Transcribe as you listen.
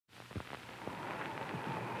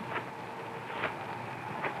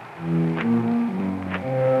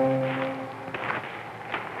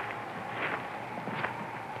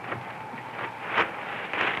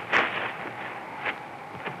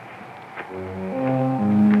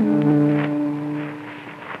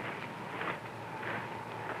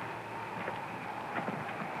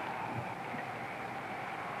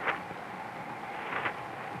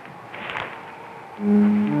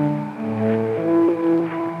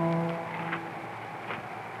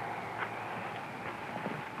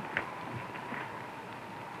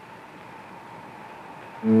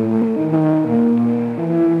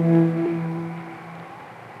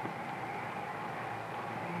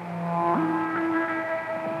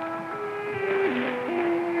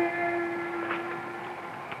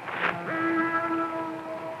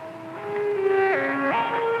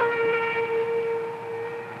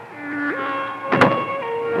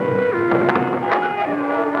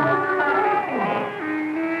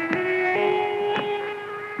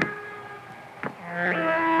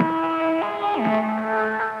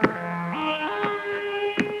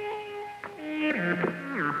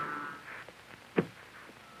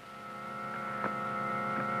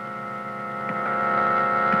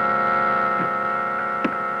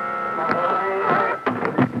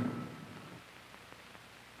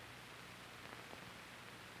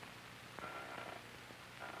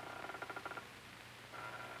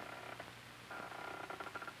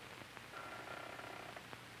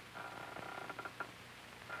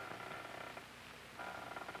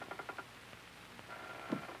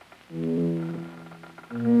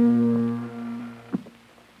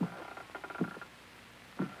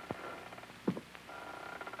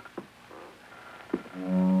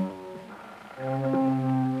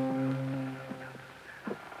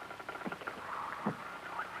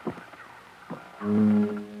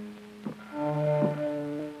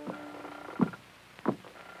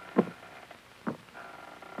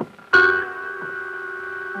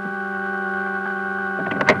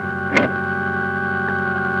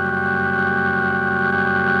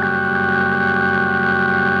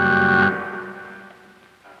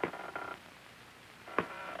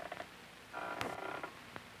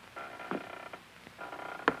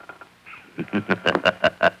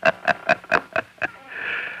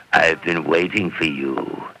I've been waiting for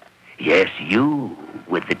you. Yes, you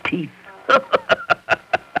with the teeth.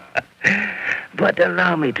 But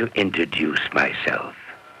allow me to introduce myself.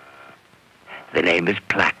 The name is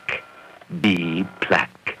Plaque. B.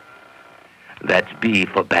 Plaque. That's B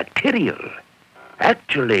for bacterial.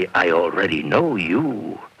 Actually, I already know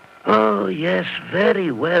you. Oh, yes,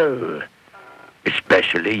 very well.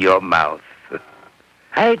 Especially your mouth.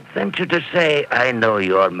 I'd venture to say I know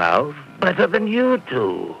your mouth better than you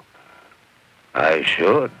do. I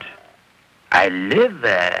should. I live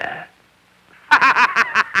there.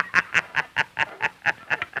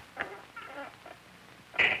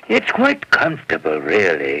 It's quite comfortable,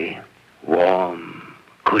 really. Warm,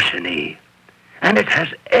 cushiony, and it has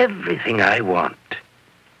everything I want.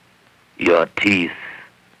 Your teeth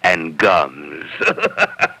and gums.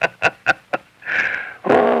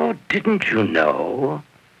 Oh, didn't you know?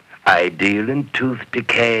 I deal in tooth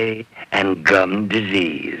decay and gum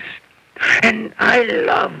disease. And I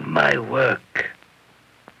love my work.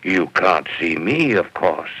 You can't see me, of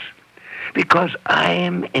course, because I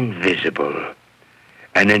am invisible.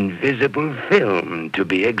 An invisible film, to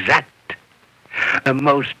be exact. A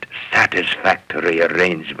most satisfactory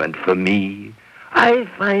arrangement for me. I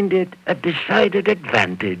find it a decided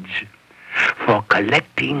advantage for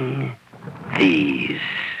collecting these.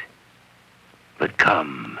 But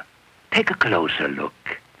come, take a closer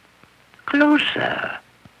look. Closer.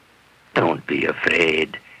 Don't be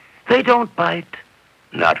afraid. They don't bite.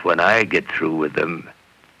 Not when I get through with them.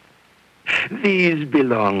 These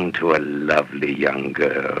belong to a lovely young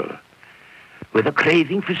girl with a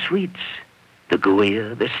craving for sweets. The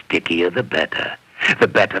gooier, the stickier, the better. The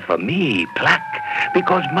better for me, Plaque,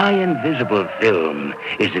 because my invisible film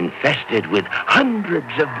is infested with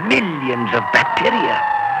hundreds of millions of bacteria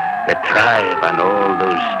that thrive on all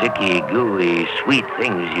those sticky, gooey, sweet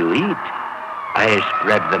things you eat. I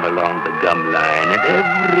spread them along the gum line at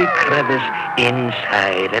every crevice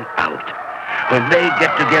inside and out. When they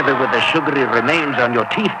get together with the sugary remains on your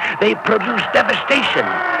teeth, they produce devastation,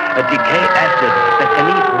 a decay acid that can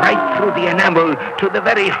eat right through the enamel to the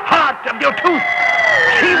very heart of your tooth.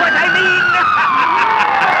 See what I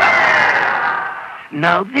mean?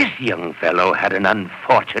 Now, this young fellow had an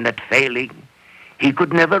unfortunate failing. He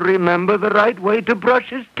could never remember the right way to brush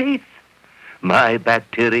his teeth. My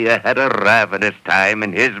bacteria had a ravenous time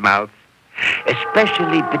in his mouth,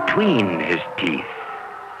 especially between his teeth.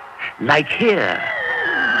 Like here.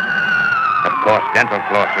 Of course, dental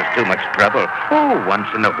floss was too much trouble. Oh, once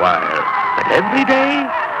in a while. But every day,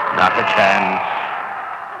 not a chance.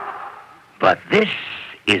 But this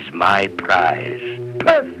is my prize.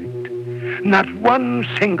 Perfect. Not one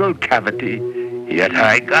single cavity. Yet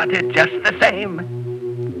I got it just the same.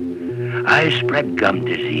 I spread gum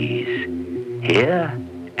disease here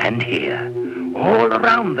and here, all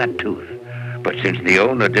around that tooth. But since the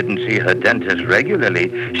owner didn't see her dentist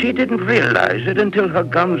regularly, she didn't realize it until her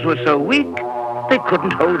gums were so weak they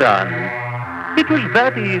couldn't hold on. It was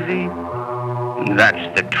that easy.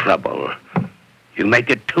 That's the trouble. You make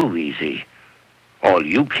it too easy. All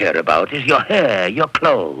you care about is your hair, your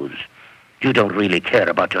clothes. You don't really care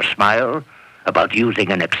about your smile, about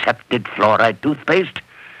using an accepted fluoride toothpaste.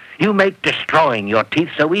 You make destroying your teeth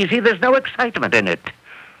so easy there's no excitement in it.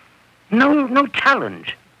 No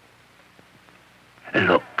challenge.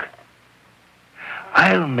 Look,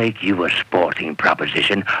 I'll make you a sporting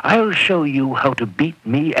proposition. I'll show you how to beat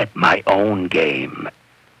me at my own game.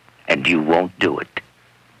 And you won't do it.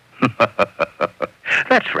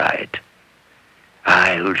 That's right.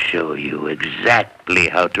 I'll show you exactly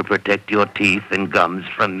how to protect your teeth and gums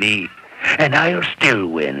from me. And I'll still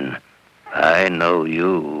win. I know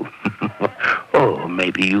you. Oh,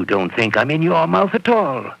 maybe you don't think I'm in your mouth at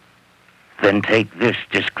all. Then take this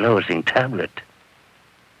disclosing tablet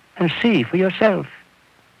and see for yourself.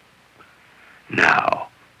 Now,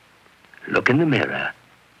 look in the mirror.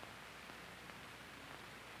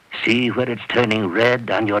 See where it's turning red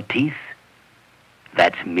on your teeth?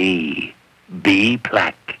 That's me, B.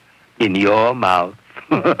 Plaque, in your mouth.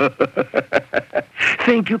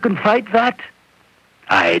 Think you can fight that?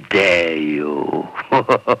 I dare you.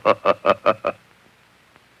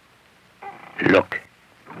 Look.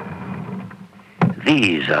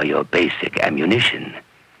 These are your basic ammunition.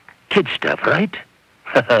 Kid stuff, right?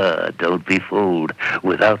 Don't be fooled.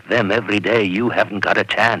 Without them every day, you haven't got a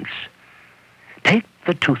chance. Take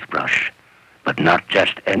the toothbrush, but not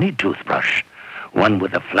just any toothbrush. One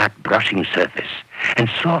with a flat brushing surface and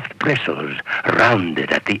soft bristles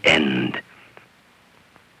rounded at the end.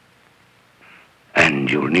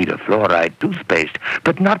 And you'll need a fluoride toothpaste,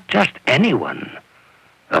 but not just any one.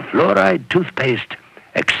 A fluoride toothpaste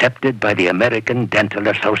accepted by the American Dental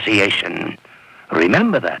Association.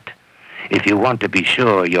 Remember that. If you want to be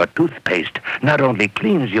sure your toothpaste not only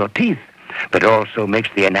cleans your teeth, but also makes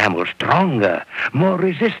the enamel stronger, more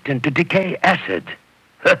resistant to decay acid.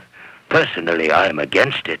 Personally, I'm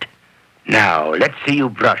against it. Now, let's see you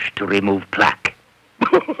brush to remove plaque.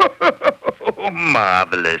 Oh,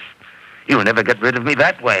 marvelous. You'll never get rid of me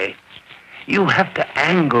that way. You have to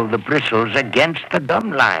angle the bristles against the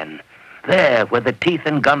gum line. There, where the teeth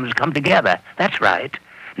and gums come together. That's right.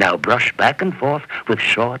 Now brush back and forth with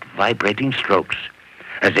short, vibrating strokes,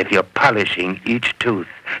 as if you're polishing each tooth.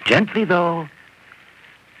 Gently, though.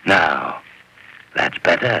 Now, that's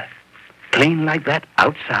better. Clean like that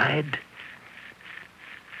outside.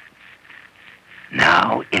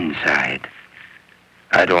 Now inside.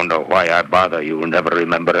 I don't know why I bother. You'll never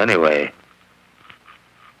remember anyway.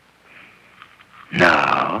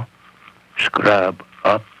 Now, scrub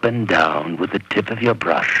up and down with the tip of your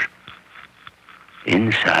brush.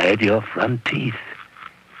 Inside your front teeth.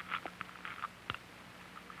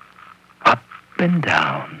 Up and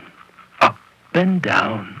down. Up and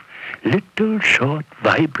down. Little short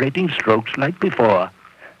vibrating strokes like before.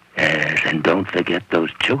 Yes, and don't forget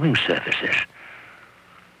those chewing surfaces.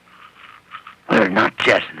 Well, not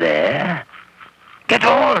just there. Get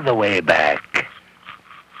all the way back.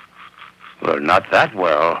 Well, not that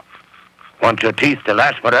well. Want your teeth to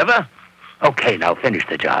last forever? Okay, now finish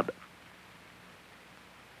the job.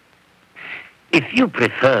 If you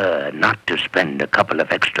prefer not to spend a couple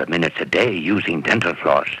of extra minutes a day using dental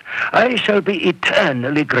floss, I shall be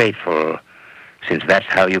eternally grateful, since that's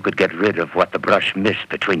how you could get rid of what the brush missed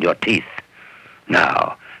between your teeth.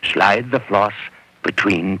 Now, slide the floss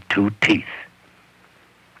between two teeth.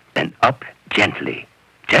 Then up gently.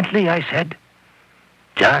 Gently, I said.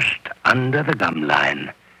 Just under the gum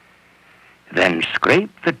line. Then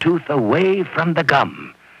scrape the tooth away from the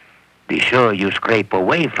gum. Be sure you scrape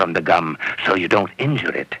away from the gum so you don't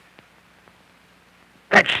injure it.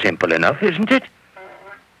 That's simple enough, isn't it?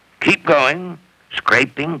 Keep going,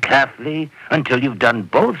 scraping carefully until you've done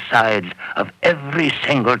both sides of every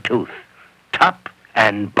single tooth, top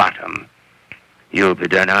and bottom. You'll be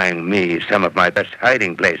denying me some of my best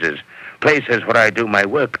hiding places, places where I do my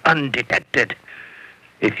work undetected.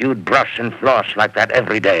 If you'd brush and floss like that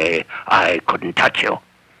every day, I couldn't touch you.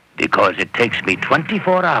 Because it takes me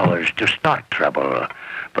 24 hours to start trouble.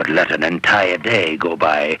 But let an entire day go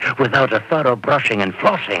by without a thorough brushing and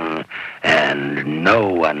flossing, and no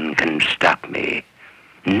one can stop me.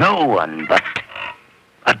 No one but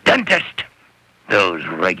a dentist. Those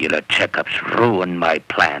regular checkups ruin my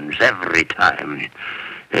plans every time.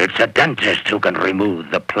 It's a dentist who can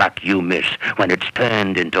remove the plaque you miss when it's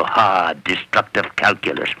turned into hard, destructive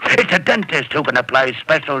calculus. It's a dentist who can apply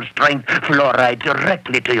special strength fluoride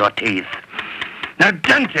directly to your teeth. Now,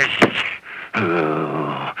 dentists,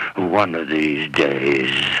 one of these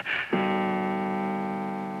days.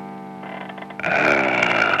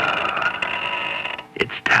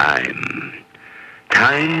 It's time.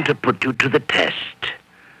 Time to put you to the test.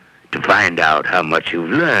 To find out how much you've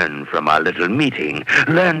learned from our little meeting.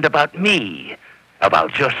 Learned about me,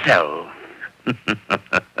 about yourself.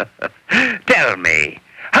 Tell me,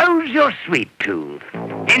 how's your sweet tooth?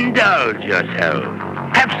 Indulge yourself.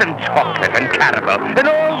 Have some chocolate and caramel and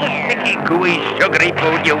all the sticky, gooey, sugary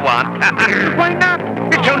food you want. Why not?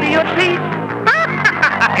 It's only your teeth.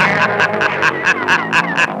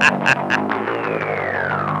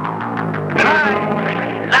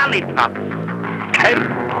 Lollipops.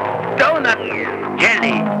 Donuts,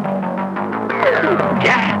 jelly,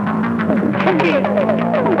 jam, cookie,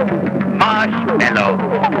 marshmallow.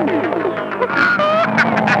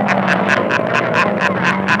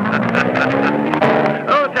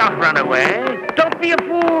 Oh, don't run away. Don't be a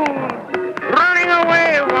fool. Running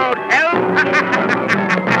away won't help.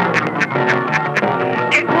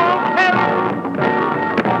 It won't help.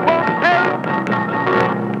 Won't help.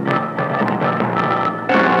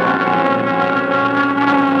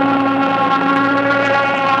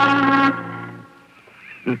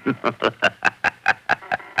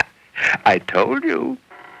 I told you.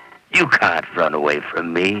 You can't run away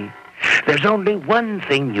from me. There's only one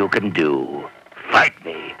thing you can do. Fight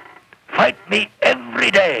me. Fight me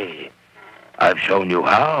every day. I've shown you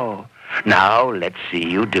how. Now let's see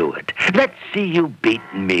you do it. Let's see you beat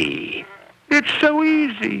me. It's so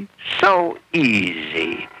easy. So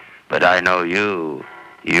easy. But I know you.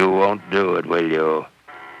 You won't do it, will you?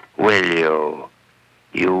 Will you?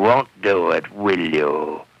 You won't do it, will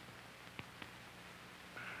you?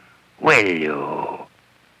 Will you?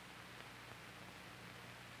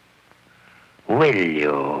 Will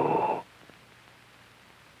you?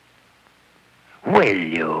 Will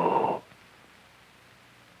you?